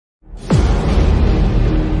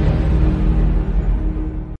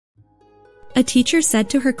A teacher said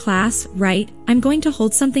to her class, "Right, I'm going to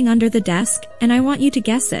hold something under the desk, and I want you to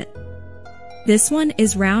guess it. This one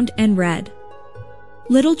is round and red."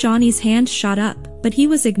 Little Johnny's hand shot up, but he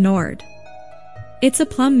was ignored. "It's a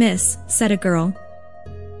plum, miss," said a girl.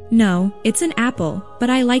 "No, it's an apple,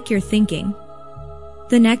 but I like your thinking.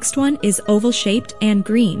 The next one is oval-shaped and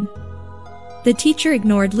green." The teacher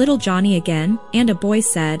ignored little Johnny again, and a boy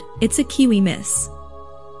said, "It's a kiwi, miss."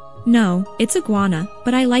 "No, it's iguana,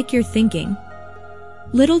 but I like your thinking."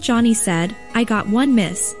 Little Johnny said, "I got one,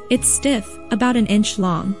 miss. It's stiff, about an inch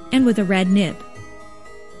long, and with a red nib."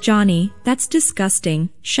 "Johnny, that's disgusting,"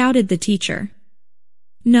 shouted the teacher.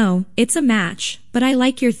 "No, it's a match, but I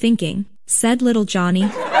like your thinking," said little Johnny.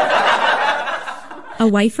 A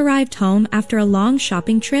wife arrived home after a long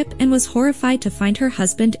shopping trip and was horrified to find her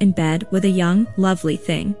husband in bed with a young, lovely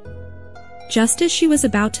thing. Just as she was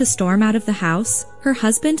about to storm out of the house, her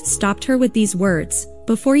husband stopped her with these words,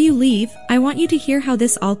 "Before you leave, I want you to hear how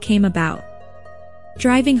this all came about.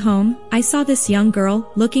 Driving home, I saw this young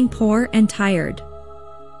girl looking poor and tired.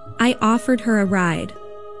 I offered her a ride.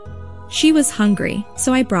 She was hungry,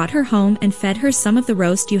 so I brought her home and fed her some of the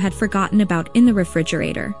roast you had forgotten about in the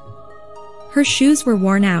refrigerator. Her shoes were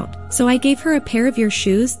worn out, so I gave her a pair of your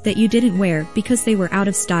shoes that you didn't wear because they were out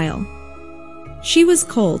of style. She was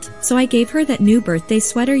cold, so I gave her that new birthday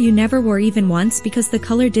sweater you never wore even once because the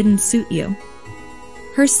color didn't suit you.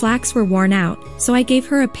 Her slacks were worn out, so I gave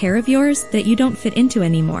her a pair of yours that you don't fit into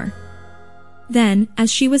anymore." Then,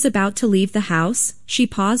 as she was about to leave the house, she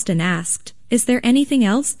paused and asked, "Is there anything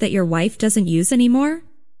else that your wife doesn't use anymore?"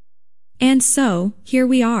 And so, here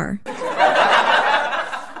we are.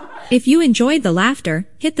 If you enjoyed the laughter,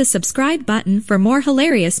 hit the subscribe button for more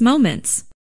hilarious moments.